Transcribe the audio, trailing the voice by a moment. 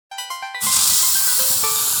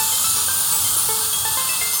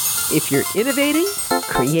If you're innovating,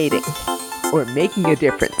 creating, or making a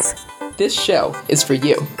difference, this show is for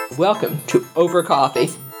you. Welcome to Over Coffee.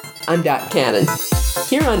 I'm Dot Cannon.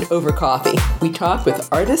 Here on Over Coffee, we talk with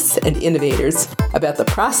artists and innovators about the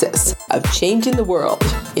process of changing the world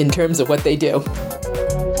in terms of what they do.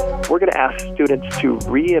 We're going to ask students to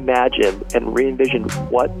reimagine and re-envision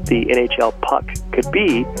what the NHL puck could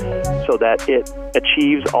be so that it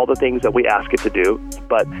achieves all the things that we ask it to do,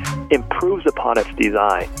 but improves upon its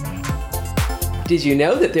design. Did you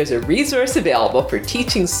know that there's a resource available for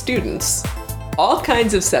teaching students all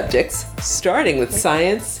kinds of subjects, starting with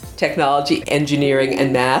science, technology, engineering,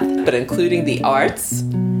 and math, but including the arts?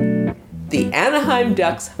 The Anaheim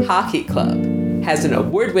Ducks Hockey Club has an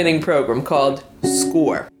award-winning program called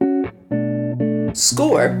S.C.O.R.E.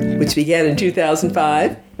 S.C.O.R.E, which began in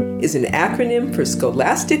 2005, is an acronym for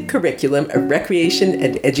Scholastic Curriculum of Recreation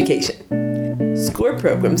and Education. S.C.O.R.E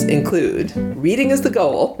programs include Reading is the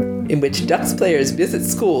Goal, in which Ducks players visit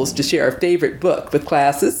schools to share a favorite book with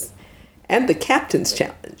classes, and the Captain's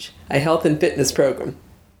Challenge, a health and fitness program.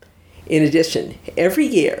 In addition, every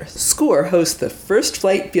year, S.C.O.R.E hosts the First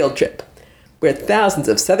Flight Field Trip, where thousands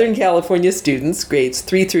of Southern California students, grades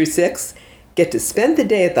 3 through 6, get to spend the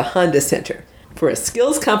day at the Honda Center for a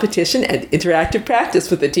skills competition and interactive practice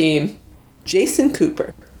with the team. Jason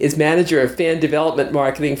Cooper is manager of fan development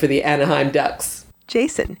marketing for the Anaheim Ducks.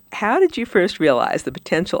 Jason, how did you first realize the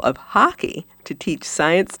potential of hockey to teach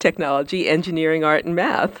science, technology, engineering, art, and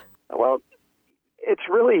math? Well, it's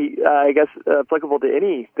really, applicable to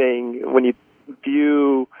anything when you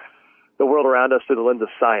view the world around us through the lens of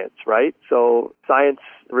science, right? So science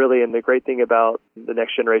really, and the great thing about the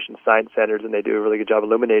next generation science centers, and they do a really good job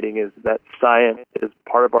illuminating, is that science is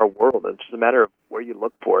part of our world. It's just a matter of where you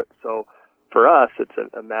look for it. So for us, it's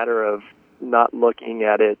a matter of not looking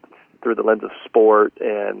at it through the lens of sport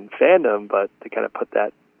and fandom, but to kind of put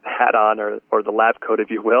that hat on or the lab coat, if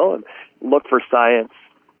you will, and look for science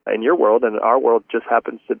in your world, and our world just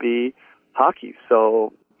happens to be hockey.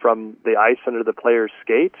 So from the ice under the players'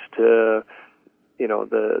 skates to,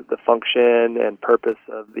 the function and purpose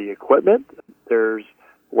of the equipment, there's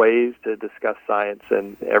ways to discuss science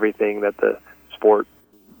and everything that the sport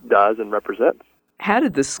does and represents. How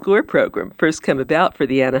did the S.C.O.R.E program first come about for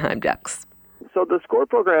the Anaheim Ducks? So the S.C.O.R.E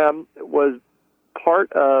program was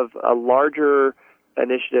part of a larger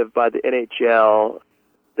initiative by the NHL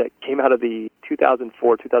that came out of the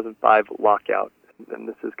 2004-2005 lockout. And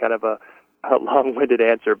this is kind of a long-winded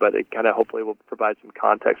answer, but it kind of hopefully will provide some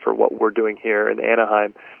context for what we're doing here in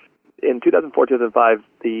Anaheim. In 2004-2005,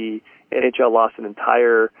 the NHL lost an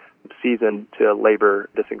entire season to labor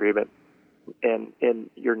disagreement. And in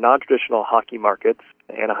your non-traditional hockey markets,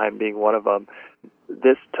 Anaheim being one of them,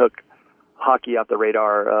 this took hockey off the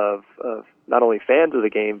radar of not only fans of the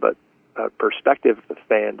game, but prospective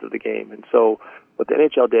fans of the game. And so what the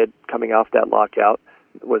NHL did coming off that lockout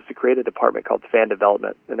was to create a department called fan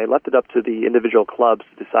development. And they left it up to the individual clubs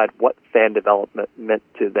to decide what fan development meant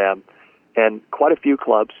to them. And quite a few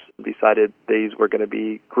clubs decided these were going to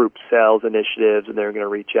be group sales initiatives, and they were going to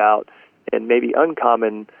reach out and maybe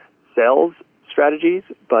uncommon sales strategies.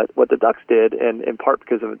 But what the Ducks did, and in part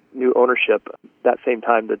because of new ownership, that same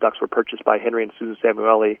time the Ducks were purchased by Henry and Susan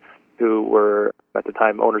Samueli, who were at the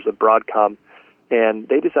time owners of Broadcom, and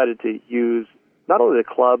they decided to use not only the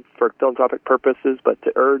club for philanthropic purposes, but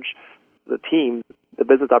to urge the team, the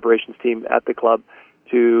business operations team at the club,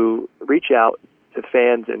 to reach out to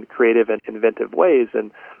fans in creative and inventive ways.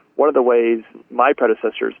 And one of the ways my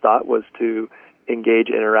predecessors thought was to engage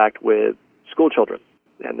and interact with school children.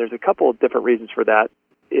 And there's a couple of different reasons for that.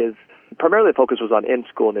 Is primarily the focus was on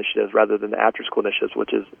in-school initiatives rather than the after-school initiatives,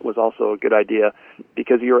 which was also a good idea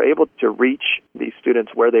because you were able to reach these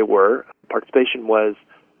students where they were. Participation was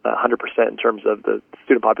 100% in terms of the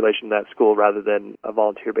student population in that school rather than a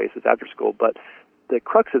volunteer basis after school. But the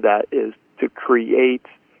crux of that is to create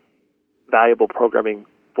valuable programming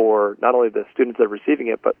for not only the students that are receiving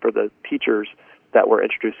it, but for the teachers that were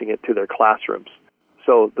introducing it to their classrooms.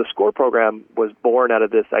 So the S.C.O.R.E program was born out of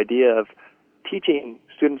this idea of teaching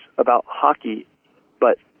students about hockey,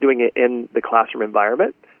 but doing it in the classroom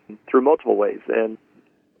environment through multiple ways. And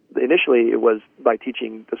initially it was by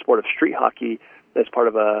teaching the sport of street hockey as part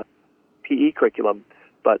of a PE curriculum,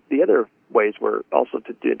 but the other ways were also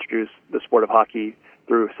to introduce the sport of hockey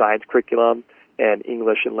through science curriculum and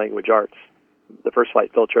English and language arts. The First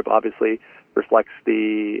Flight Field Trip obviously reflects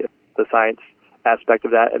the science aspect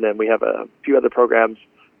of that, and then we have a few other programs,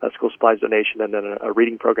 a school supplies donation, and then a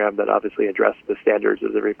reading program that obviously address the standards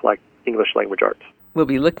as they reflect English language arts. We'll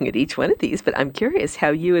be looking at each one of these, but I'm curious how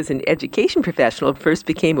you as an education professional first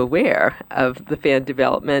became aware of the fan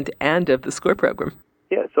development and of the S.C.O.R.E program.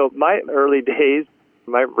 Yeah, So my early days,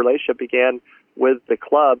 my relationship began with the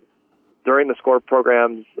club during the S.C.O.R.E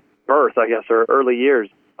program's birth, I guess, or early years.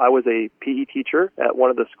 I was a PE teacher at one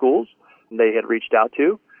of the schools they had reached out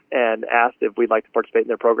to and asked if we'd like to participate in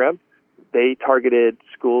their program. They targeted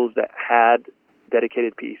schools that had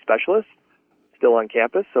dedicated PE specialists still on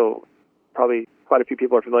campus. So probably quite a few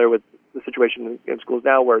people are familiar with the situation in schools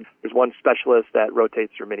now where there's one specialist that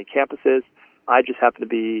rotates through many campuses. I just happened to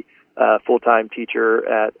be a full-time teacher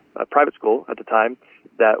at a private school at the time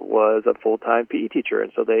that was a full-time PE teacher.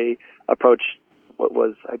 And so they approached what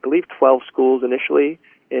was, I believe, 12 schools initially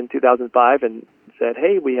in 2005 and said,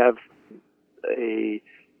 hey, we have a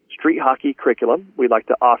street hockey curriculum we'd like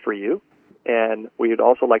to offer you, and we would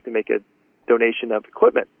also like to make a donation of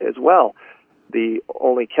equipment as well. The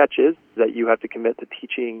only catch is that you have to commit to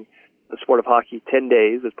teaching the sport of hockey 10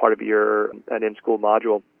 days as part of an in-school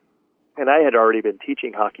module. And I had already been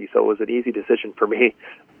teaching hockey, so it was an easy decision for me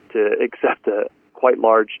to accept a quite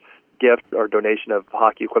large gift or donation of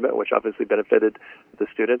hockey equipment, which obviously benefited the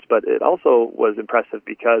students. But it also was impressive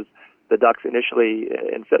because the Ducks initially,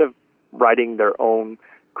 instead of writing their own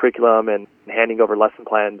curriculum and handing over lesson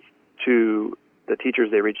plans to the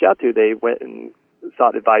teachers they reached out to, they went and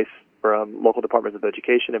sought advice from local departments of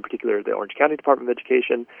education, in particular the Orange County Department of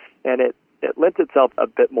Education, and it lent itself a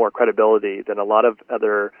bit more credibility than a lot of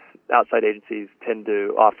other outside agencies tend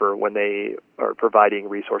to offer when they are providing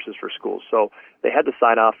resources for schools. So they had to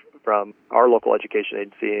sign off from our local education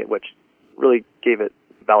agency, which really gave it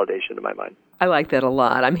validation in my mind. I like that a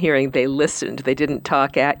lot. I'm hearing they listened. They didn't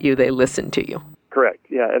talk at you, they listened to you. Correct,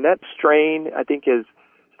 yeah. And that strain, I think, has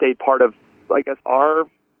stayed part of, I guess, our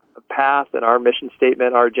path and our mission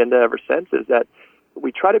statement, our agenda ever since, is that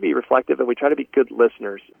we try to be reflective and we try to be good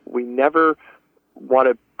listeners. We never want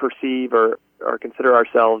to perceive or consider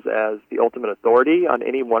ourselves as the ultimate authority on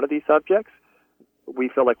any one of these subjects. We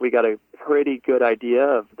feel like we got a pretty good idea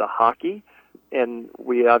of the hockey, and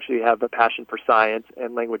we actually have a passion for science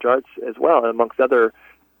and language arts as well, amongst other,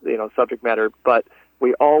 subject matter. But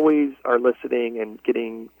we always are listening and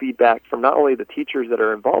getting feedback from not only the teachers that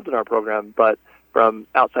are involved in our program, but from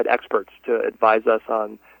outside experts to advise us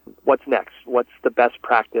on what's next, what's the best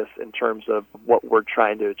practice in terms of what we're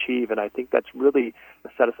trying to achieve. And I think that's really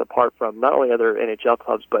set us apart from not only other NHL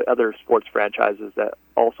clubs, but other sports franchises that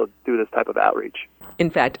also do this type of outreach. In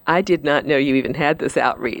fact, I did not know you even had this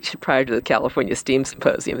outreach prior to the California STEAM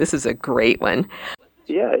Symposium. This is a great one.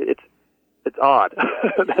 Yeah, it's odd,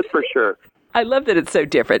 that's for sure. I love that it's so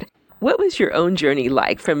different. What was your own journey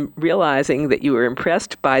like from realizing that you were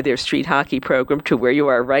impressed by their street hockey program to where you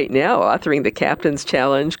are right now, authoring the Captain's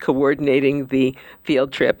Challenge, coordinating the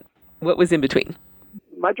field trip? What was in between?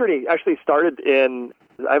 My journey actually started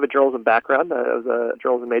I have a journalism background. I was a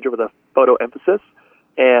journalism major with a photo emphasis.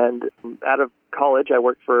 And out of college, I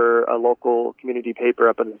worked for a local community paper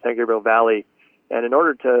up in the San Gabriel Valley. And in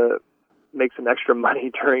order to make some extra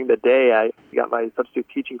money during the day, I got my substitute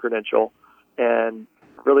teaching credential and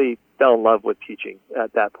really fell in love with teaching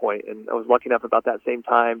at that point. And I was lucky enough about that same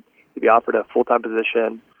time to be offered a full-time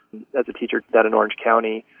position as a teacher down in Orange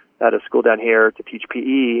County at a school down here to teach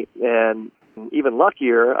PE. And even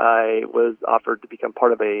luckier, I was offered to become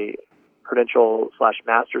part of a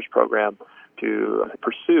credential/master's program to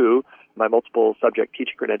pursue my multiple subject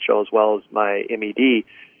teaching credential as well as my MED.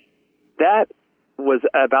 That was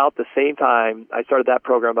about the same time, I started that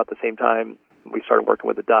program about the same time we started working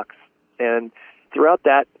with the Ducks. And throughout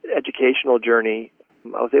that educational journey,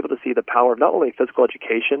 I was able to see the power of not only physical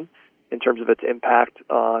education in terms of its impact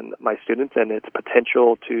on my students and its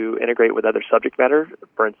potential to integrate with other subject matter.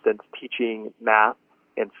 For instance, teaching math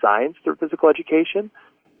and science through physical education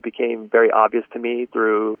became very obvious to me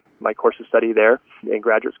through my course of study there in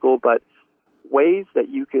graduate school, but ways that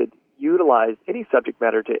you could utilize any subject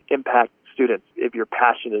matter to impact students if you're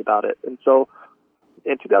passionate about it. And so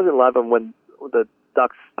in 2011, when the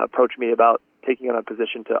Ducks approached me about taking on a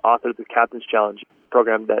position to author the Captain's Challenge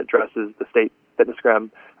program that addresses the state fitnessgram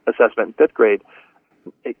assessment in fifth grade,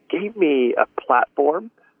 it gave me a platform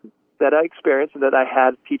that I experienced and that I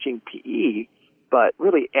had teaching PE, but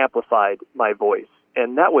really amplified my voice.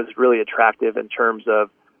 And that was really attractive in terms of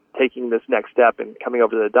taking this next step and coming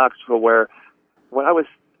over to the Ducks, where when I was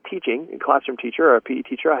teaching, a classroom teacher or a PE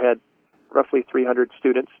teacher, I had roughly 300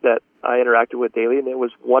 students that I interacted with daily, and it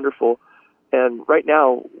was wonderful. And right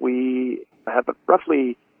now, we have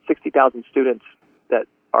roughly 60,000 students that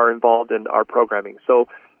are involved in our programming. So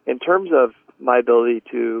in terms of my ability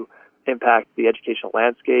to impact the educational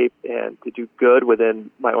landscape and to do good within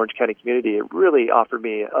my Orange County community, it really offered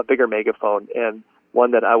me a bigger megaphone and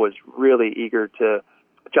one that I was really eager to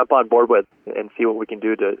jump on board with and see what we can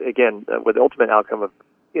do to, again, with the ultimate outcome of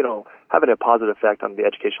having a positive effect on the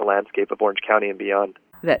educational landscape of Orange County and beyond.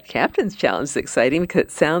 That captain's challenge is exciting because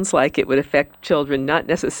it sounds like it would affect children not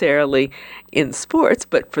necessarily in sports,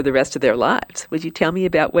 but for the rest of their lives. Would you tell me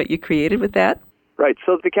about what you created with that? Right.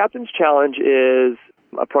 So the captain's challenge is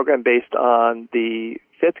a program based on the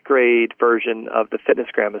 5th grade version of the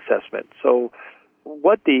FitnessGram assessment. So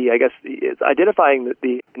what is identifying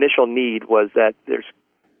the initial need was that there's,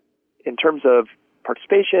 in terms of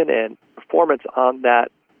participation and performance on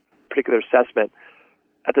that particular assessment,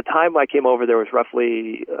 at the time I came over, there was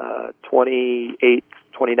roughly 29%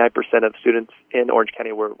 of students in Orange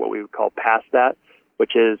County were what we would call past that,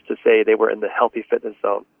 which is to say they were in the healthy fitness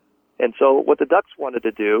zone. And so what the Ducks wanted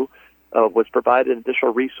to do was provide an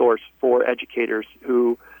additional resource for educators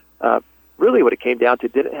who really what it came down to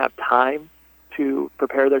didn't have time to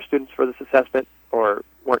prepare their students for this assessment or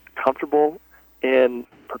weren't comfortable in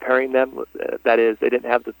preparing them. That is, they didn't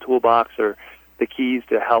have the toolbox or the keys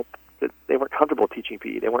to help. They weren't comfortable teaching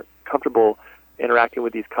PE. They weren't comfortable interacting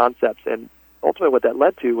with these concepts. And ultimately what that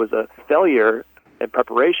led to was a failure in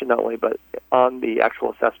preparation, not only, but on the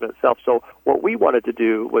actual assessment itself. So what we wanted to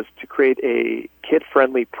do was to create a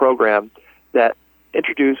kid-friendly program that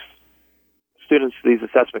introduced students to these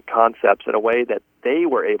assessment concepts in a way that they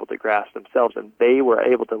were able to grasp themselves and they were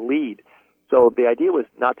able to lead. So the idea was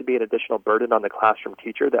not to be an additional burden on the classroom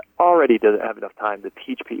teacher that already doesn't have enough time to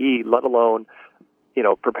teach PE, let alone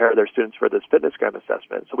prepare their students for this FitnessGram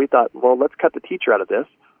assessment. So we thought, well, let's cut the teacher out of this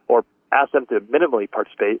or ask them to minimally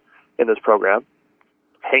participate in this program,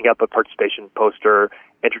 hang up a participation poster,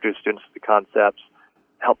 introduce students to the concepts,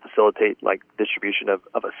 help facilitate distribution of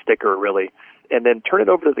a sticker really, and then turn it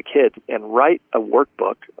over to the kids and write a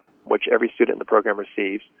workbook, which every student in the program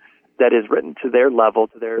receives, that is written to their level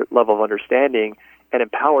of understanding and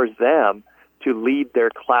empowers them to lead their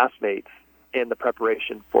classmates in the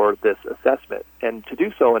preparation for this assessment, and to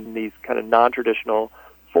do so in these kind of non-traditional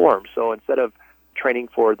forms. So instead of training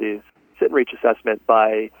for the sit and reach assessment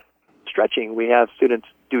by stretching, we have students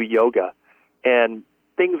do yoga and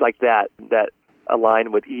things like that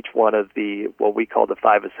align with each one of what we call the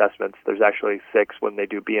 5 assessments. There's actually 6 when they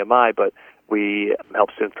do BMI, but we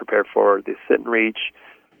help students prepare for the sit and reach,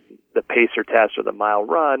 the pacer test or the mile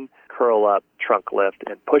run, curl up, trunk lift,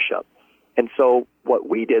 and push up. And so what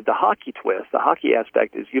we did, the hockey twist, the hockey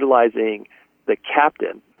aspect is utilizing the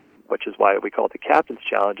captain, which is why we call it the Captain's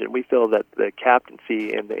Challenge. And we feel that the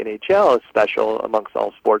captaincy in the NHL is special amongst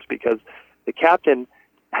all sports because the captain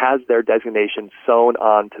has their designation sewn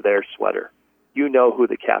onto their sweater. You know who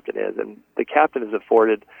the captain is. And the captain is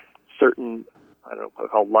afforded certain, I don't know what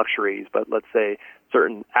call luxuries, but let's say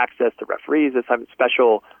certain access to referees, this having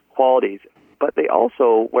special qualities. But they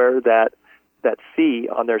also wear that C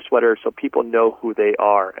on their sweater so people know who they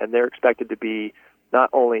are. And they're expected to be not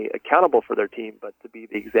only accountable for their team, but to be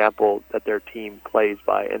the example that their team plays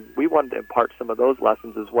by. And we wanted to impart some of those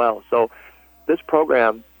lessons as well. So this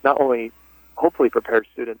program not only hopefully prepares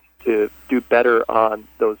students to do better on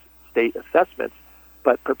those state assessments,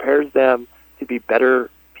 but prepares them to be better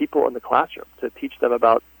people in the classroom, to teach them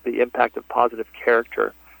about the impact of positive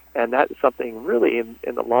character. And that is something really in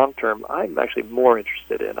the long term I'm actually more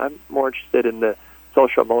interested in. I'm more interested in the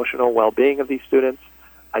social-emotional well-being of these students.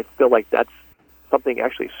 I feel like that's something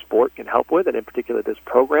actually sport can help with, and in particular this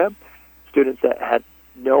program. Students that had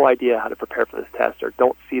no idea how to prepare for this test or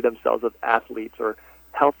don't see themselves as athletes or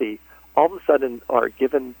healthy all of a sudden are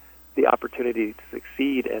given the opportunity to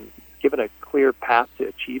succeed and given a clear path to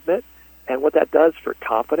achievement. And what that does for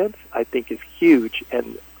confidence, I think, is huge.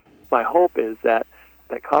 And my hope is that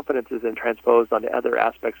confidence is then transposed onto other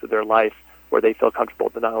aspects of their life where they feel comfortable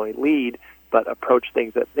to not only lead, but approach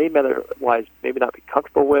things that they may otherwise maybe not be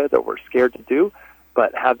comfortable with or were scared to do,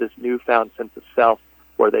 but have this newfound sense of self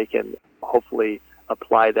where they can hopefully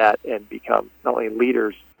apply that and become not only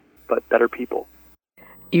leaders, but better people.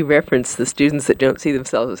 You referenced the students that don't see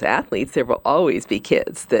themselves as athletes. There will always be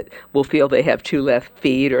kids that will feel they have 2 left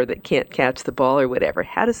feet or that can't catch the ball or whatever.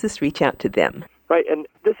 How does this reach out to them? Right, and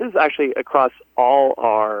this is actually across all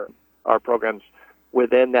our programs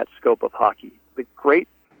within that scope of hockey. The great,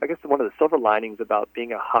 I guess one of the silver linings about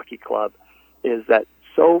being a hockey club is that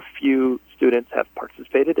so few students have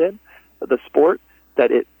participated in the sport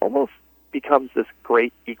that it almost becomes this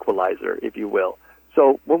great equalizer, if you will.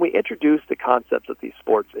 So when we introduce the concepts of these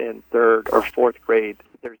sports in 3rd or 4th grade,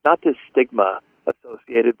 there's not this stigma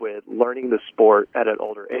associated with learning the sport at an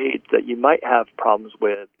older age that you might have problems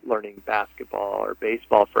with learning basketball or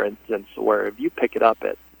baseball, for instance, where if you pick it up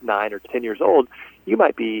at 9 or 10 years old, you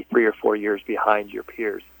might be 3 or 4 years behind your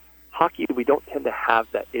peers. Hockey, we don't tend to have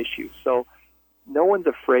that issue. So no one's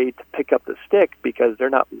afraid to pick up the stick because they're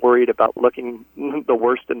not worried about looking the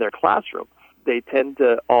worst in their classroom. They tend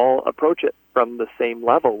to all approach it from the same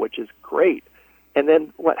level, which is great. And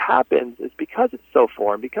then what happens is because it's so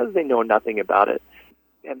foreign, because they know nothing about it,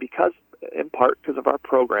 and because, in part, because of our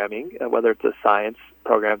programming, whether it's a science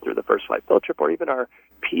program through the First Flight Field Trip or even our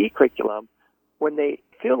PE curriculum, when they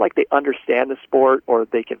feel like they understand the sport or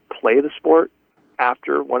they can play the sport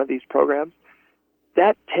after one of these programs,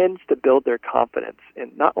 that tends to build their confidence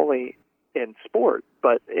in not only in sport,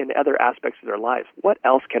 but in other aspects of their lives. What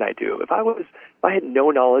else can I do? If I had no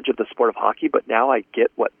knowledge of the sport of hockey, but now I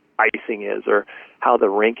get what icing is or how the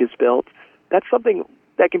rink is built, that's something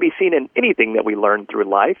that can be seen in anything that we learn through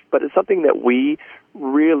life, but it's something that we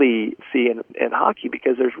really see in hockey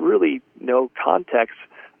because there's really no context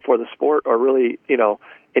for the sport or really,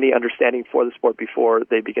 any understanding for the sport before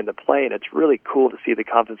they begin to play. And it's really cool to see the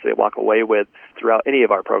confidence they walk away with throughout any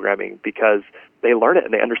of our programming because they learn it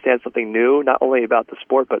and they understand something new, not only about the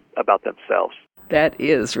sport, but about themselves. That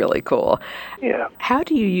is really cool. Yeah. How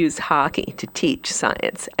do you use hockey to teach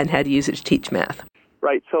science, and how do you use it to teach math?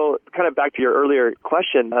 Right. So kind of back to your earlier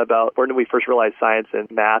question about when did we first realize science and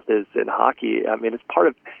math is in hockey. I mean, it's part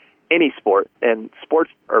of any sport, and sports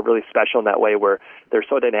are really special in that way where they're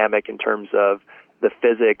so dynamic in terms of the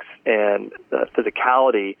physics and the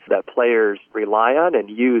physicality that players rely on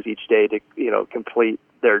and use each day to, complete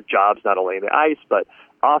their jobs, not only in the ice, but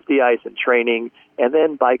off the ice and training. And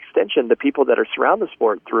then by extension, the people that are surround the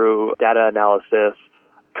sport through data analysis,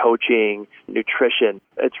 coaching, nutrition.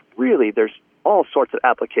 It's really, there's all sorts of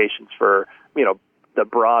applications for, the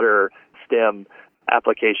broader STEM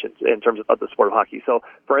applications in terms of the sport of hockey. So,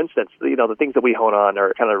 for instance, the things that we hone on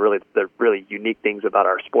are kind of really the really unique things about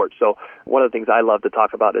our sport. So one of the things I love to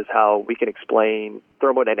talk about is how we can explain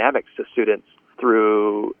thermodynamics to students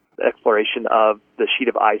through exploration of the sheet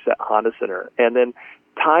of ice at Honda Center, and then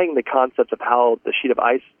tying the concepts of how the sheet of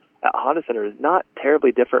ice at Honda Center is not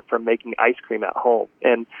terribly different from making ice cream at home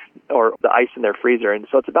or the ice in their freezer. And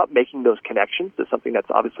so it's about making those connections to something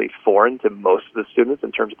that's obviously foreign to most of the students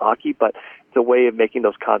in terms of hockey, but it's a way of making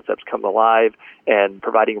those concepts come alive and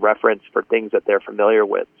providing reference for things that they're familiar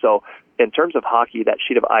with. So in terms of hockey, that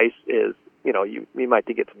sheet of ice is, you might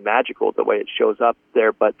think it's magical the way it shows up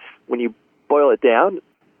there, but when you boil it down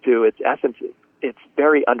to its essence, it's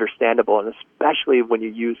very understandable, and especially when you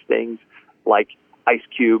use things like ice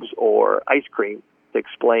cubes or ice cream to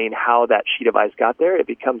explain how that sheet of ice got there, it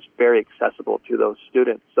becomes very accessible to those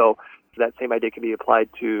students. So that same idea can be applied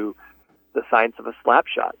to the science of a slap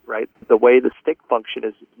shot, right? The way the stick function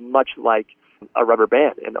is much like a rubber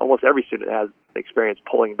band, and almost every student has experience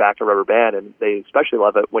pulling back a rubber band, and they especially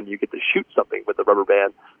love it when you get to shoot something with a rubber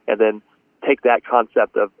band, and then take that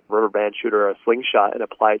concept of rubber band shooter or a slingshot and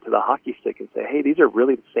apply it to the hockey stick and say, hey, these are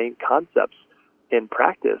really the same concepts in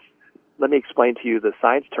practice. Let me explain to you the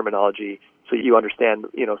science terminology so you understand,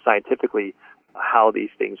 scientifically how these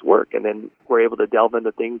things work. And then we're able to delve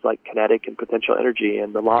into things like kinetic and potential energy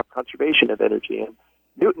and the law of conservation of energy and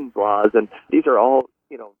Newton's laws. And these are all,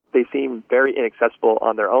 they seem very inaccessible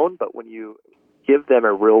on their own, but when you give them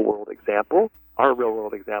a real-world example, our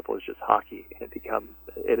real-world example is just hockey.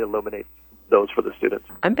 It illuminates those for the students.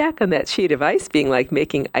 I'm back on that sheet of ice being like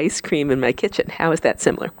making ice cream in my kitchen. How is that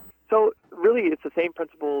similar? So really, it's the same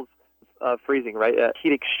principles of freezing, right?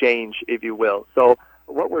 Heat exchange, if you will. So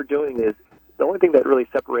what we're doing is the only thing that really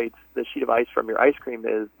separates the sheet of ice from your ice cream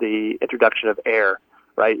is the introduction of air,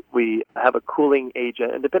 right? We have a cooling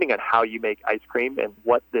agent, and depending on how you make ice cream and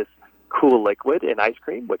what this cool liquid in ice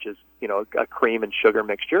cream, which is, a cream and sugar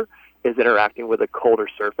mixture, is interacting with a colder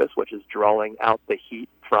surface, which is drawing out the heat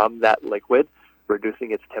from that liquid,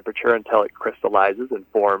 reducing its temperature until it crystallizes and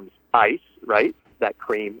forms ice, right? That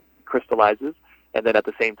cream crystallizes. And then at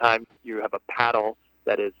the same time, you have a paddle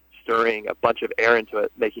that is stirring a bunch of air into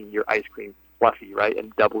it, making your ice cream fluffy, right,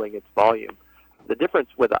 and doubling its volume. The difference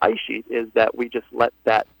with the ice sheet is that we just let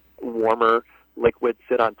that warmer liquid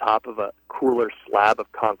sit on top of a cooler slab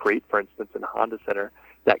of concrete. For instance, in Honda Center,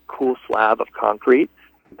 that cool slab of concrete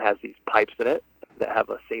has these pipes in it that have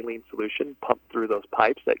a saline solution pumped through those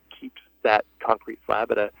pipes that keeps that concrete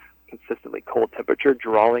slab at a consistently cold temperature,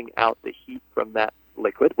 drawing out the heat from that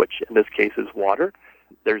liquid, which in this case is water.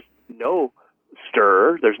 There's no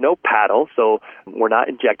stir, there's no paddle, so we're not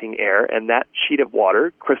injecting air, and that sheet of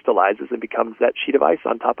water crystallizes and becomes that sheet of ice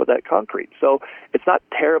on top of that concrete. So it's not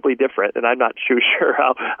terribly different, and I'm not too sure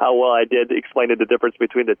how well I did explaining the difference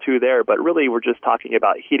between the two there, but really we're just talking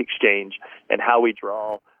about heat exchange and how we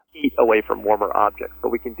draw heat away from warmer objects. So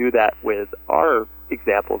we can do that with our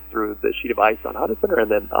examples through the sheet of ice on Honda Center, and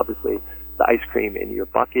then obviously the ice cream in your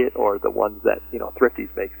bucket or the ones that, Thrifty's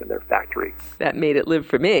makes in their factory. That made it live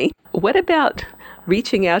for me. What about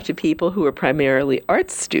reaching out to people who are primarily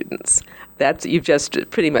arts students? You've just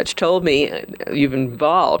pretty much told me you've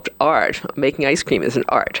involved art. Making ice cream is an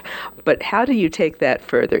art. But how do you take that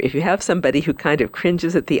further? If you have somebody who kind of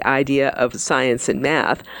cringes at the idea of science and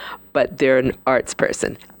math, but they're an arts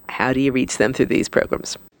person, how do you reach them through these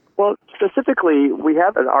programs? Well, specifically, we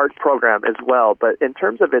have an art program as well, but in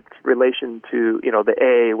terms of its relation to, the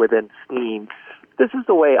A within STEAM, this is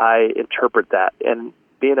the way I interpret that. And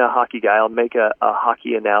being a hockey guy, I'll make a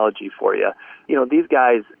hockey analogy for you. These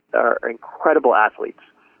guys are incredible athletes.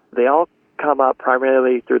 They all come up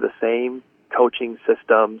primarily through the same coaching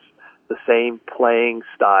systems, the same playing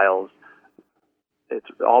styles. It's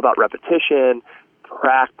all about repetition,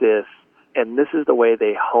 practice, and this is the way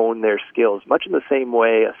they hone their skills, much in the same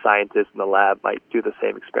way a scientist in the lab might do the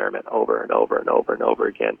same experiment over and over and over and over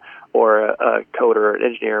again, or a coder or an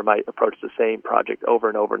engineer might approach the same project over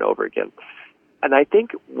and over and over again. And I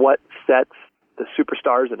think what sets the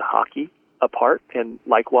superstars in hockey apart, and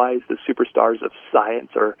likewise the superstars of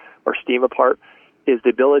science or STEAM apart, is the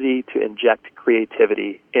ability to inject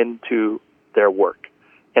creativity into their work.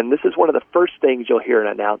 And this is one of the first things you'll hear an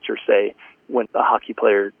announcer say when a hockey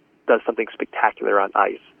player does something spectacular on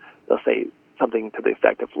ice. They'll say something to the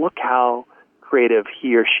effect of, look how creative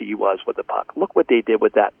he or she was with the puck. Look what they did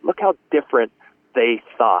with that. Look how different they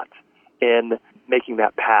thought in making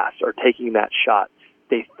that pass or taking that shot.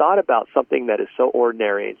 They thought about something that is so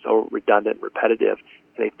ordinary and so redundant and repetitive,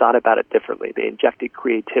 and they thought about it differently. They injected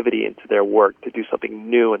creativity into their work to do something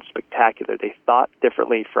new and spectacular. They thought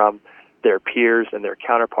differently from their peers and their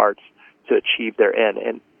counterparts to achieve their end.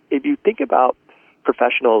 And if you think about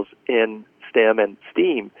professionals in STEM and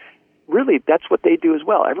STEAM, really that's what they do as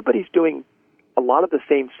well. Everybody's doing a lot of the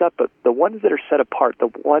same stuff, but the ones that are set apart,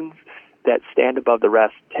 the ones that stand above the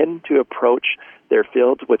rest, tend to approach their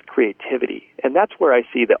fields with creativity. And that's where I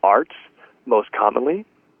see the arts most commonly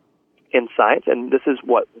in science. And this is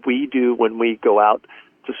what we do when we go out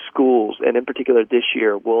to schools. And in particular this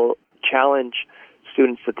year, we'll challenge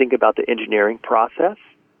students to think about the engineering process.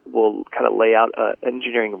 We'll kind of lay out an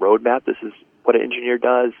engineering roadmap. This is what an engineer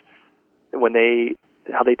does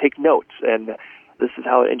how they take notes. And this is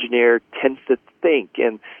how an engineer tends to think.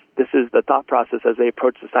 And this is the thought process as they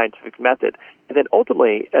approach the scientific method. And then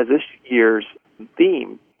ultimately, as this year's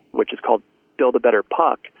theme, which is called Build a Better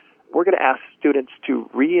Puck, we're going to ask students to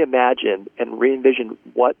reimagine and re-envision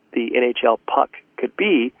what the NHL puck could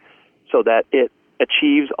be so that it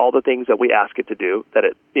achieves all the things that we ask it to do, that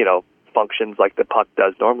it, functions like the puck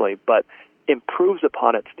does normally, but improves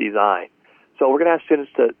upon its design. So we're going to ask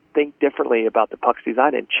students to think differently about the puck's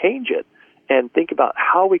design and change it and think about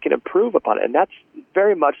how we can improve upon it. And that's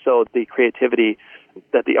very much so the creativity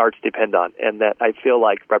that the arts depend on and that I feel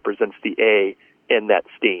like represents the A in that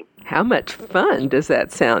STEAM. How much fun does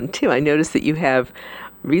that sound, too? I noticed that you have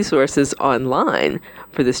resources online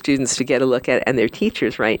for the students to get a look at and their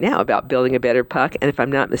teachers right now about building a better puck, and if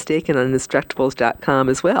I'm not mistaken, on Instructables.com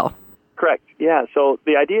as well. Correct. Yeah. So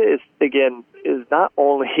the idea is not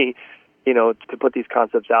only, to put these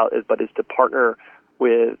concepts out, but is to partner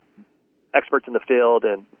with experts in the field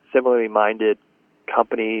and similarly minded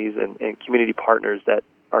companies and community partners that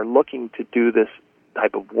are looking to do this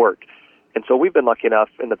type of work. And so we've been lucky enough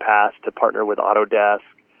in the past to partner with Autodesk,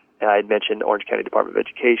 and I had mentioned Orange County Department of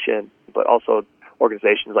Education, but also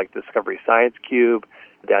organizations like Discovery Science Cube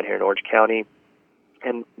down here in Orange County.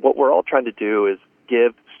 And what we're all trying to do is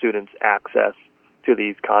give students access to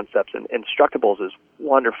these concepts. And Instructables is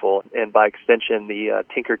wonderful, and by extension, the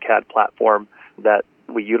Tinkercad platform that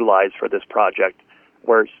we utilize for this project,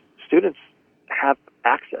 where students have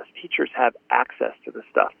access, teachers have access to this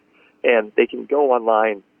stuff, and they can go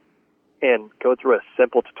online and go through a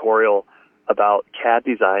simple tutorial about CAD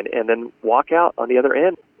design and then walk out on the other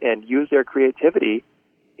end and use their creativity,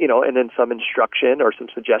 and then some instruction or some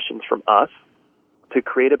suggestions from us to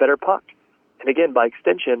create a better puck. And again, by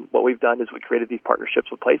extension, what we've done is we created these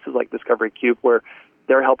partnerships with places like Discovery Cube where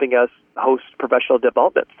they're helping us host professional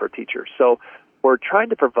development for teachers. So we're trying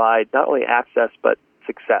to provide not only access, but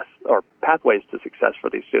success or pathways to success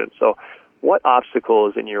for these students. So what obstacle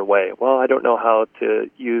is in your way? Well, I don't know how to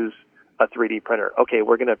use a 3D printer. Okay,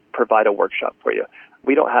 we're going to provide a workshop for you.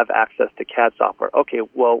 We don't have access to CAD software. Okay,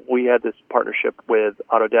 well, we had this partnership with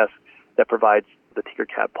Autodesk that provides the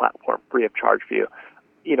Tinkercad platform free of charge for you.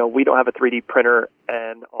 We don't have a 3D printer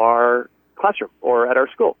in our classroom or at our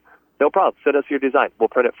school. No problem. Send us your design. We'll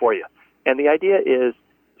print it for you. And the idea is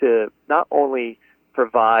to not only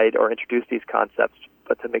provide or introduce these concepts,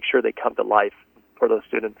 but to make sure they come to life for those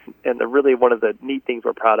students. And really one of the neat things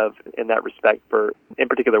we're proud of in that respect, in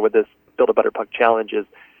particular with this Build a Better Puck Challenge, is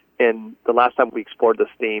in the last time we explored this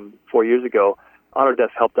theme 4 years ago,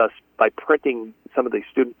 Autodesk helped us by printing some of the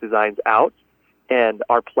student designs out, and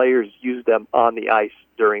our players used them on the ice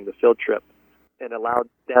during the field trip and allowed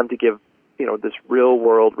them to give, this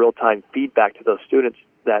real-world, real-time feedback to those students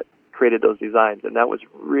that created those designs. And that was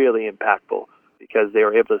really impactful because they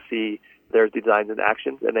were able to see their designs in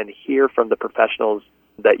action and then hear from the professionals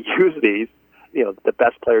that use these, the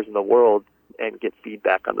best players in the world, and get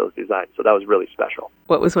feedback on those designs. So that was really special.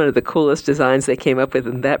 What was one of the coolest designs they came up with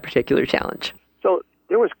in that particular challenge? So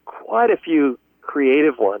there was quite a few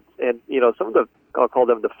creative ones. And, some of I'll call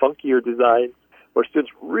them the funkier designs, where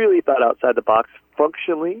students really thought outside the box.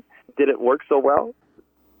 Functionally didn't work so well.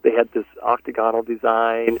 They had this octagonal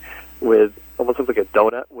design with almost looked like a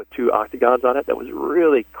donut with two octagons on it that was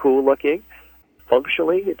really cool looking.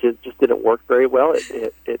 Functionally, it just didn't work very well.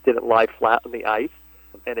 It didn't lie flat on the ice,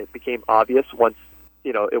 and it became obvious once,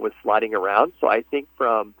 it was sliding around. So I think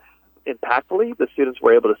from impactfully, the students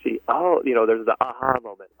were able to see, there's the aha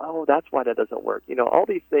moment. Oh, that's why that doesn't work. All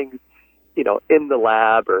these things, in the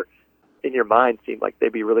lab or in your mind seem like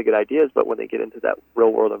they'd be really good ideas, but when they get into that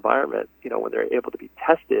real-world environment, when they're able to be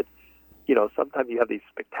tested, sometimes you have these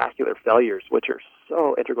spectacular failures, which are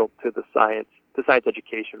so integral to the science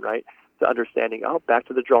education, right? To understanding, back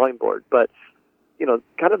to the drawing board. But,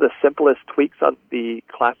 kind of the simplest tweaks on the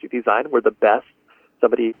classic design were the best.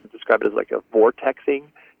 Somebody described it as like a vortexing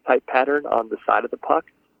type pattern on the side of the puck.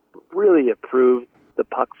 Really improved the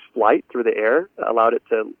puck's flight through the air, allowed it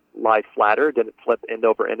to lie flatter, didn't flip end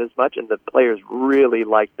over end as much, and the players really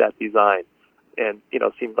liked that design. And,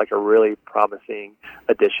 seemed like a really promising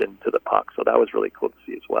addition to the puck. So that was really cool to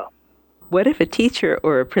see as well. What if a teacher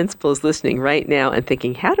or a principal is listening right now and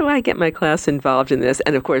thinking, how do I get my class involved in this?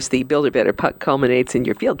 And, of course, the Build a Better Puck culminates in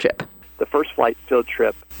your field trip. The first flight field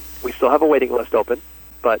trip, we still have a waiting list open,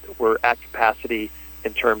 but we're at capacity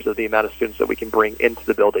in terms of the amount of students that we can bring into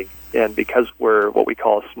the building. And because we're what we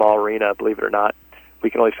call a small arena, believe it or not, we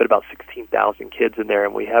can only fit about 16,000 kids in there,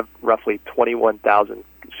 and we have roughly 21,000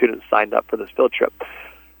 students signed up for this field trip.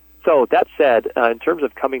 So that said, in terms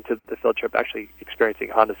of coming to the field trip, actually experiencing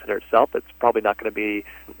Honda Center itself, it's probably not going to be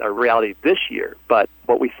a reality this year. But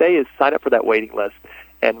what we say is sign up for that waiting list.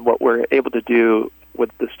 And what we're able to do with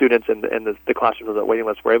the students and the classrooms of that waiting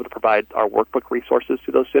list, we're able to provide our workbook resources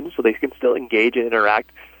to those students so they can still engage and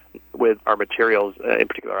interact with our materials, in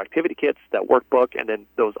particular our activity kits, that workbook, and then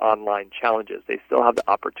those online challenges. They still have the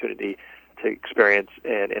opportunity to experience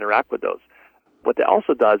and interact with those. What that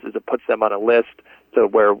also does is it puts them on a list to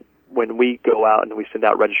where when we go out and we send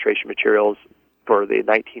out registration materials for the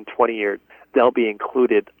 1920 year, they'll be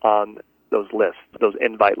included on those lists, those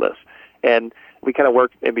invite lists. And we kind of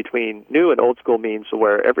work in between new and old school means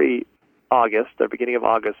where every August, or beginning of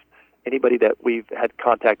August, anybody that we've had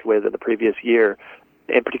contact with in the previous year,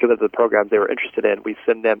 in particular the programs they were interested in, we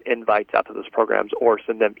send them invites out to those programs or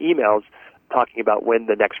send them emails talking about when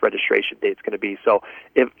the next registration date is going to be. So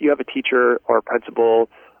if you have a teacher or a principal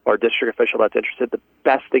or a district official that's interested, the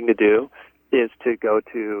best thing to do is to go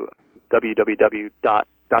to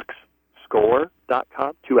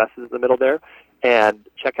www.duckscore.com, 2 S's in the middle there, and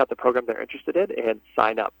check out the program they're interested in and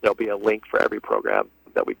sign up. There'll be a link for every program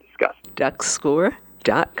that we discussed.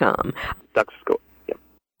 Duckscore.com. Duckscore.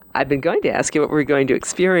 I've been going to ask you what we're going to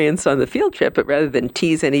experience on the field trip, but rather than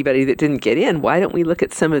tease anybody that didn't get in, why don't we look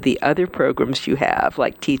at some of the other programs you have,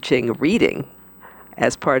 like teaching reading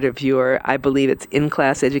as part of your, I believe it's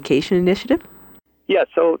in-class education initiative? Yeah,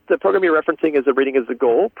 so the program you're referencing is the Reading is the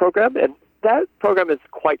Goal program, and that program is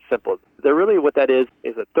quite simple. Really what that is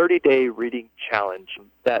a 30-day reading challenge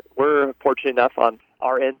that we're fortunate enough on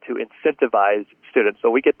our end to incentivize students. So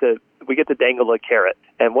we get to dangle a carrot.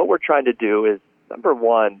 And what we're trying to do is, number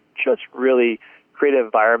one, just really create an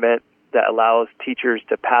environment that allows teachers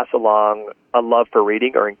to pass along a love for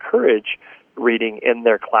reading or encourage reading in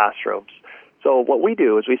their classrooms. So what we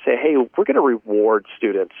do is we say, hey, we're going to reward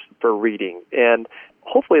students for reading, and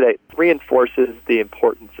hopefully that reinforces the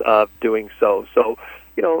importance of doing so. So,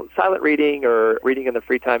 silent reading or reading in the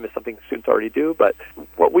free time is something students already do, but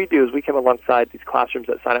what we do is we come alongside these classrooms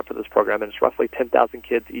that sign up for this program, and it's roughly 10,000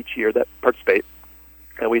 kids each year that participate.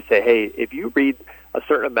 And we say, hey, if you read a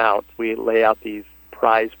certain amount, we lay out these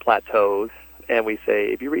prize plateaus, and we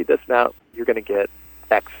say, if you read this amount, you're going to get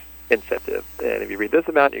X incentive. And if you read this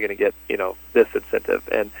amount, you're going to get, this incentive.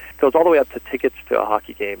 And it goes all the way up to tickets to a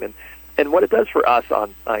hockey game. And what it does for us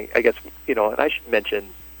I guess, and I should mention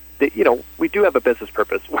that, we do have a business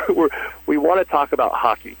purpose. We want to talk about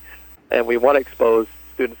hockey, and we want to expose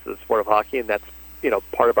students to the sport of hockey, and that's,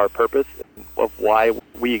 part of our purpose. of why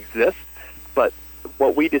we exist. But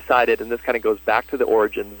what we decided, and this kind of goes back to the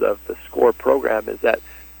origins of the S.C.O.R.E program, is that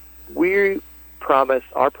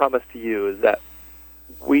our promise to you is that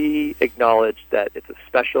we acknowledge that it's a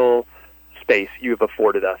special space you've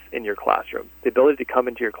afforded us in your classroom. The ability to come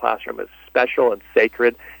into your classroom is special and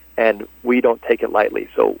sacred, and we don't take it lightly.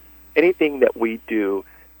 So anything that we do,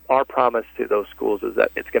 our promise to those schools is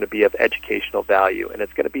that it's going to be of educational value, and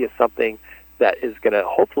it's going to be something that is going to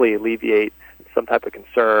hopefully alleviate some type of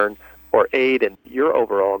concern or aid in your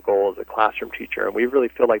overall goal as a classroom teacher. And we really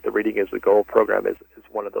feel like the Reading is the Goal program is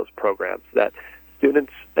one of those programs that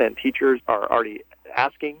students and teachers are already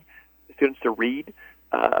asking students to read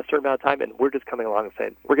a certain amount of time, and we're just coming along and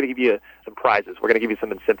saying, we're going to give you some prizes. We're going to give you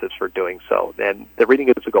some incentives for doing so. And the Reading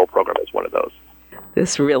is the Goal program is one of those.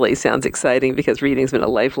 This really sounds exciting because reading's been a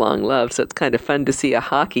lifelong love, so it's kind of fun to see a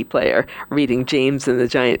hockey player reading James and the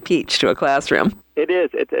Giant Peach to a classroom. It is.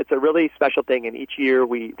 It's a really special thing, and each year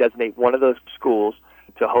we designate one of those schools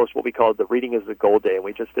to host what we call the Reading is the Goal Day, and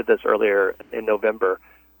we just did this earlier in November.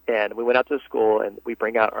 And we went out to the school, and we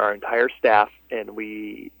bring out our entire staff, and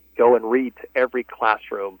we go and read to every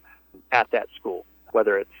classroom at that school,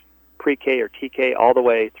 whether it's pre-K or TK, all the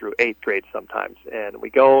way through 8th grade sometimes. And we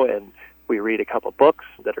go and we read a couple books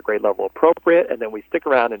that are grade level appropriate, and then we stick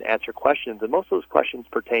around and answer questions. And most of those questions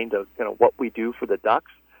pertain to what we do for the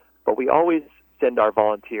Ducks, but we always send our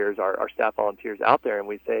volunteers, our staff volunteers out there, and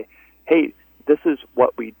we say, hey, this is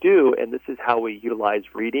what we do, and this is how we utilize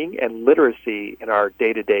reading and literacy in our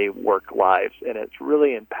day-to-day work lives. And it's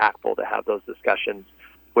really impactful to have those discussions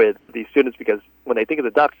with these students, because when they think of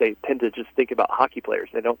the Ducks, they tend to just think about hockey players.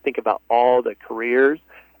 They don't think about all the careers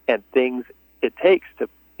and things it takes to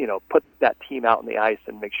put that team out on the ice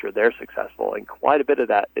and make sure they're successful. And quite a bit of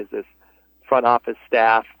that is this front office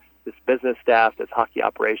staff, this business staff, this hockey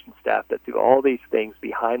operations staff that do all these things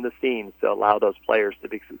behind the scenes to allow those players to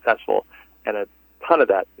be successful. And a ton of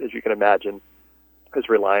that, as you can imagine, is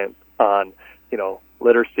reliant on,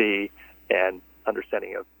 literacy and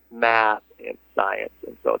understanding of math and science.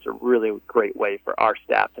 And so it's a really great way for our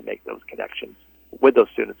staff to make those connections with those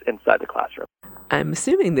students inside the classroom. I'm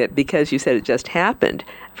assuming that because you said it just happened,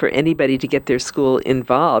 for anybody to get their school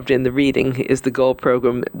involved in the Reading is the Goal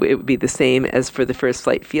program, it would be the same as for the first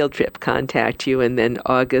flight field trip. Contact you, and then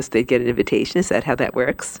August they'd get an invitation. Is that how that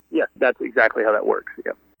works? Yes, that's exactly how that works.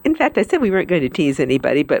 Yeah. In fact, I said we weren't going to tease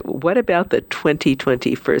anybody, but what about the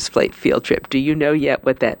 2020 first flight field trip? Do you know yet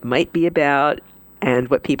what that might be about and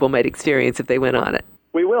what people might experience if they went on it?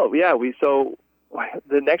 We will, yeah. So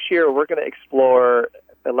the next year we're going to explore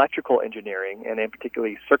electrical engineering and in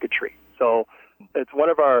particularly circuitry. So it's one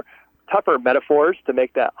of our tougher metaphors to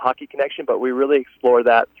make that hockey connection, but we really explore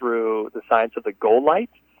that through the science of the goal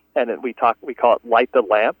light, and then we call it light the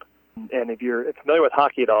lamp. And if you're familiar with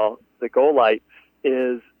hockey at all, the goal light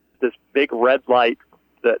is this big red light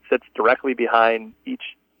that sits directly behind each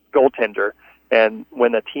goaltender, and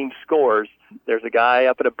when a team scores, there's a guy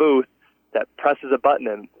up at a booth that presses a button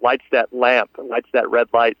and lights that lamp, lights that red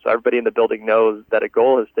light, so everybody in the building knows that a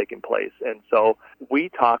goal has taken place. And so we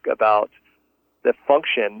talk about the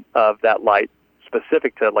function of that light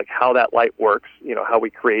specific to how that light works, how we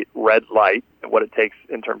create red light and what it takes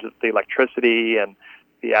in terms of the electricity and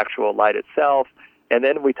the actual light itself. And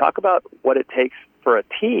then we talk about what it takes for a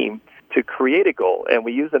team to create a goal. And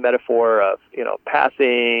we use the metaphor of,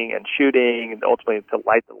 passing and shooting and ultimately to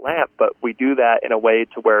light the lamp, but we do that in a way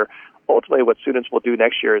to where ultimately what students will do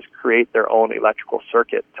next year is create their own electrical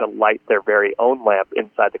circuit to light their very own lamp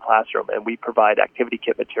inside the classroom. And we provide activity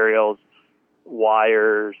kit materials,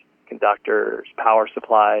 wires, conductors, power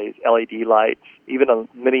supplies, LED lights, even a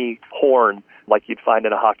mini horn like you'd find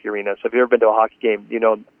in a hockey arena. So if you've ever been to a hockey game, you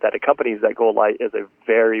know that accompanies that goal light is a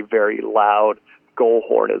very, very loud goal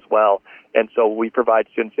horn as well. And so we provide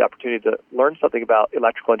students the opportunity to learn something about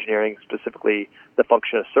electrical engineering, specifically the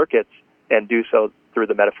function of circuits, and do so through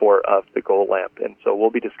the metaphor of the goal lamp. And so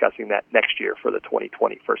we'll be discussing that next year for the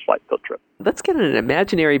 2020 first flight field trip. Let's get on an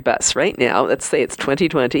imaginary bus right now. Let's say it's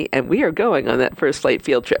 2020, and we are going on that first flight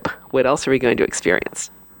field trip. What else are we going to experience?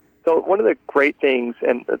 So one of the great things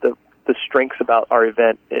and the strengths about our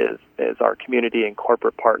event is our community and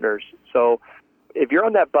corporate partners. So if you're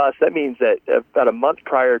on that bus, that means that about a month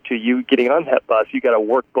prior to you getting on that bus, you got a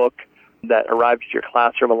workbook that arrives at your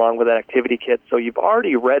classroom along with an activity kit. So you've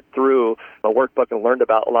already read through a workbook and learned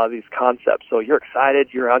about a lot of these concepts. So you're excited.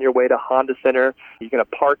 You're on your way to Honda Center. You're going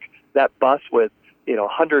to park that bus with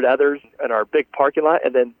 100 others in our big parking lot,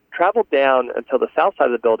 and then travel down until the south side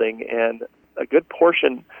of the building. And a good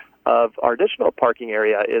portion of our additional parking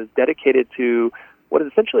area is dedicated to what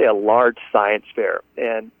is essentially a large science fair.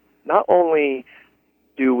 And not only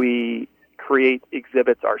do we create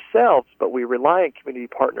exhibits ourselves, but we rely on community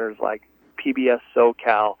partners like PBS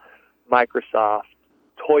SoCal, Microsoft,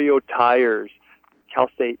 Toyo Tires, Cal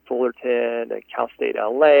State Fullerton, and Cal State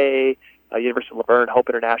LA, University of Laverne, Hope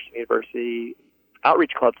International University,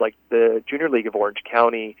 outreach clubs like the Junior League of Orange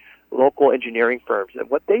County, local engineering firms. And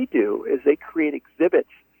what they do is they create exhibits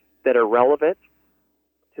that are relevant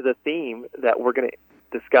to the theme that we're going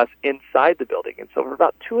to discuss inside the building. And so for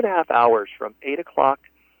about 2.5 hours, from 8 o'clock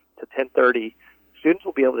to 10:30, students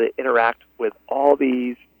will be able to interact with all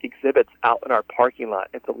these exhibits out in our parking lot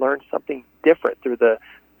and to learn something different through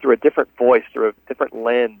a different voice, through a different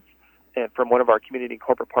lens, and from one of our community and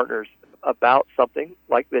corporate partners about something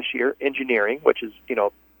like this year, engineering, which is,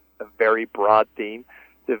 a very broad theme,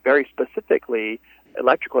 to very specifically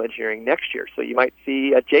electrical engineering next year. So you might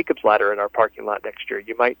see a Jacob's ladder in our parking lot next year.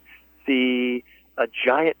 You might see a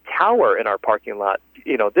giant tower in our parking lot,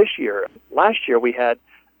 this year. Last year we had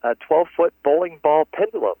a 12-foot bowling ball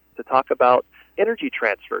pendulum to talk about energy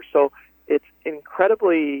transfer. So it's an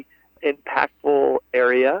incredibly impactful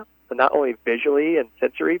area, not only visually and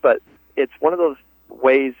sensory, but it's one of those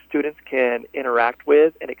ways students can interact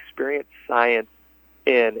with and experience science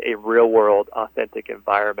in a real-world, authentic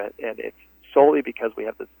environment. And it's solely because we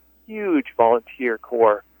have this huge volunteer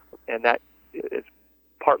core, and that is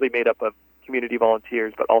partly made up of community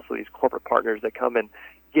volunteers, but also these corporate partners that come and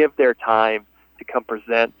give their time to come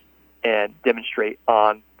present and demonstrate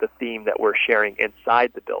on the theme that we're sharing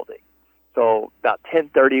inside the building. So about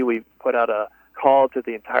 10:30, we put out a call to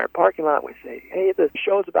the entire parking lot. We say, hey, the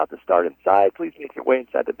show's about to start inside. Please make your way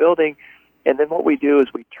inside the building. And then what we do is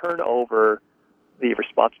we turn over the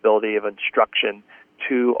responsibility of instruction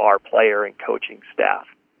to our player and coaching staff.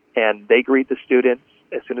 And they greet the students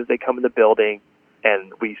as soon as they come in the building,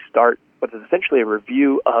 and we start what is essentially a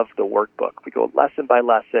review of the workbook. We go lesson by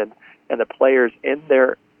lesson, and the players, in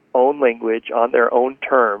their own language, on their own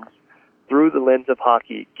terms, through the lens of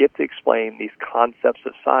hockey, get to explain these concepts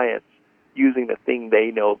of science using the thing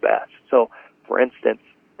they know best. So, for instance,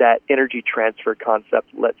 that energy transfer concept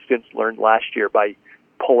let students learn last year by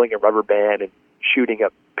pulling a rubber band and shooting a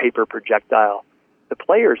paper projectile. The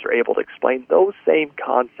players are able to explain those same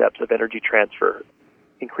concepts of energy transfer,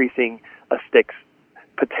 increasing a stick's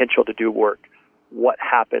potential to do work, what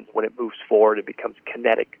happens when it moves forward and becomes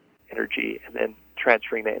kinetic energy, and then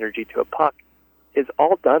transferring the energy to a puck, is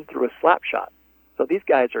all done through a slap shot. So these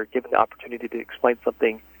guys are given the opportunity to explain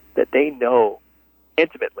something that they know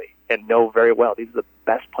intimately and know very well. These are the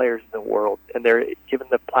best players in the world, and they're given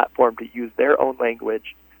the platform to use their own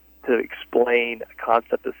language to explain a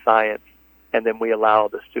concept of science, and then we allow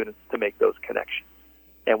the students to make those connections.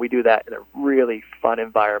 And we do that in a really fun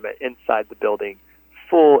environment inside the building,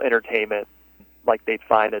 full entertainment like they'd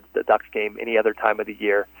find at the Ducks game any other time of the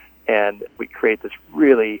year. And we create this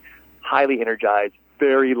really highly energized,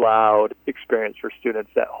 very loud experience for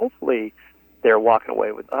students that hopefully they're walking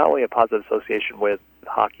away with not only a positive association with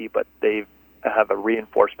hockey, but they have a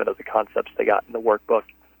reinforcement of the concepts they got in the workbook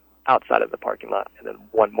outside of the parking lot, and then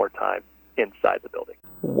one more time inside the building.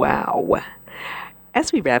 Wow.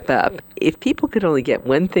 As we wrap up, if people could only get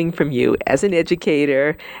one thing from you as an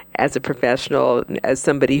educator, as a professional, as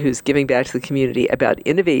somebody who's giving back to the community about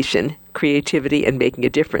innovation, creativity, and making a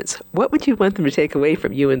difference, what would you want them to take away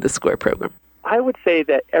from you and the S.C.O.R.E program? I would say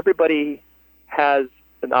that everybody has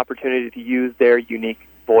an opportunity to use their unique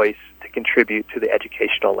voice to contribute to the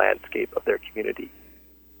educational landscape of their community.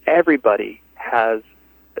 Everybody has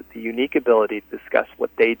the unique ability to discuss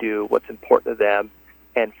what they do, what's important to them,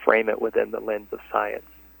 and frame it within the lens of science.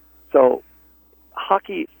 So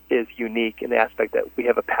hockey is unique in the aspect that we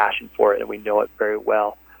have a passion for it and we know it very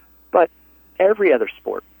well. But every other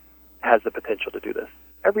sport has the potential to do this.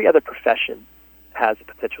 Every other profession has the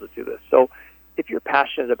potential to do this. So if you're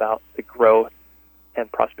passionate about the growth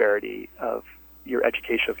and prosperity of your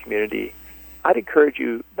educational community, I'd encourage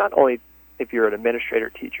you, not only if you're an administrator,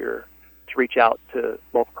 teacher, to reach out to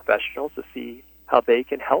local professionals to see how they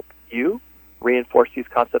can help you reinforce these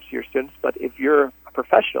concepts to your students, but if you're a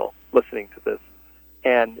professional listening to this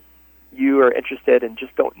and you are interested and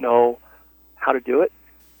just don't know how to do it,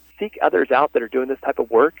 seek others out that are doing this type of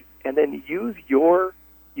work, and then use your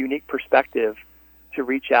unique perspective to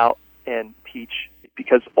reach out and teach,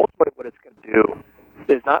 because ultimately what it's going to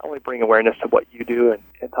do is not only bring awareness to what you do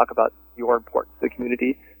and talk about your importance to the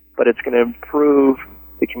community, but it's going to improve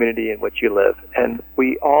the community in which you live. And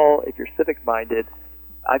we all, if you're civic-minded,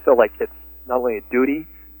 I feel like it's not only a duty,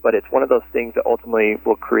 but it's one of those things that ultimately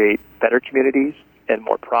will create better communities and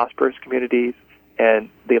more prosperous communities, and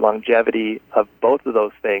the longevity of both of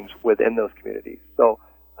those things within those communities. So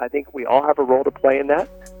I think we all have a role to play in that.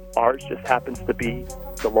 Ours just happens to be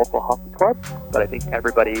the local hockey club, but I think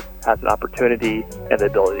everybody has an opportunity and the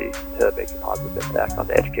ability to make a positive impact on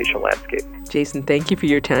the educational landscape. Jason, thank you for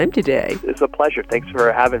your time today. It's a pleasure. Thanks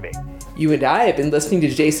for having me. You and I have been listening to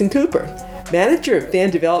Jason Cooper, Manager of Fan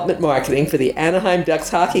Development Marketing for the Anaheim Ducks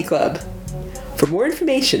Hockey Club. For more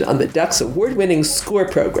information on the Ducks award-winning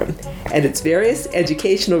S.C.O.R.E program and its various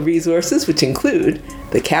educational resources, which include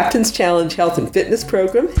the Captain's Challenge Health and Fitness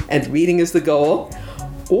program and Reading is the Goal,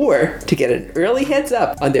 or to get an early heads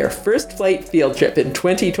up on their first flight field trip in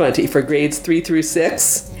 2020 for grades 3 through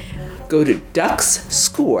 6, go to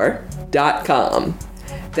ducksscore.com.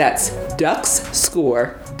 That's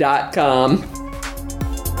ducksscore.com.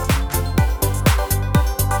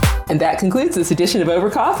 And that concludes this edition of Over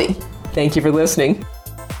Coffee. Thank you for listening.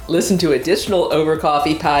 Listen to additional Over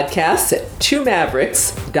Coffee podcasts at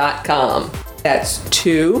twomavericks.com. That's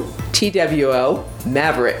 2 TWO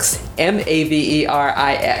Mavericks, Maverix.com.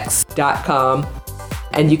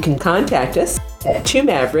 And you can contact us at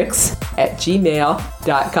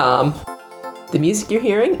twomavericks@gmail.com. The music you're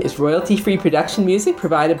hearing is royalty-free production music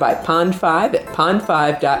provided by Pond5 at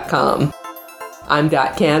pond5.com. I'm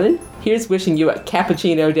Dot Cannon. Here's wishing you a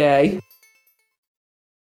cappuccino day.